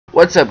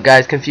What's up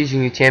guys,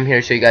 Confusionz UTM here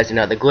to show you guys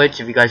another glitch.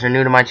 If you guys are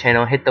new to my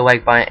channel, hit the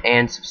like button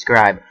and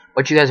subscribe.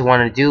 What you guys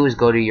want to do is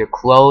go to your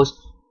clothes,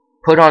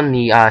 put on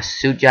the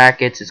suit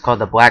jackets, it's called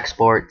the black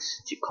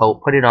sports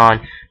coat, put it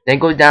on, then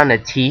go down to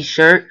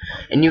t-shirt,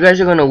 and you guys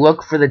are going to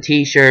look for the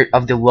t-shirt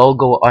of the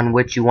logo on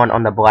which you want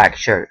on the black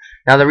shirt.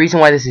 Now the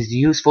reason why this is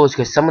useful is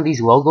because some of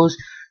these logos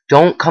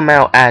don't come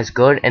out as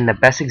good, and the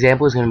best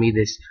example is going to be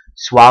this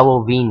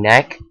swallow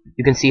v-neck.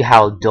 You can see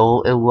how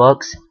dull it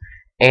looks.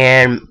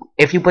 And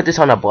if you put this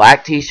on a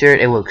black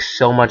t-shirt, it looks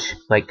so much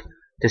like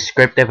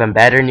descriptive and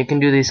better. And you can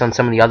do this on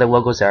some of the other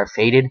logos that are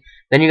faded.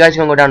 Then you guys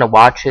are gonna go down to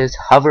watches,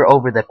 hover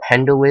over the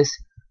pendulous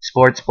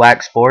sports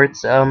black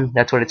sports.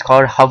 That's what it's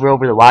called. Hover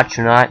over the watch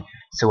or not,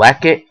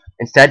 select it.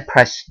 Instead,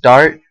 press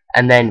start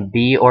and then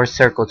B or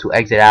circle to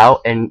exit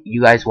out, and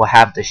you guys will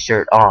have the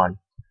shirt on.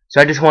 So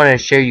I just wanted to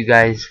share you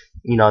guys,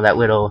 that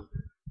little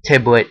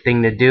tidbit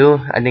thing to do.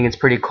 I think it's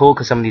pretty cool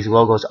because some of these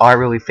logos are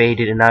really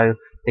faded and now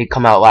they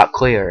come out a lot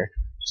clearer.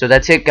 So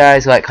that's it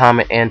guys, like,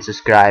 comment, and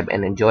subscribe,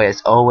 and enjoy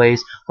as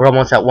always. We're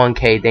almost at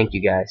 1K, thank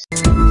you guys.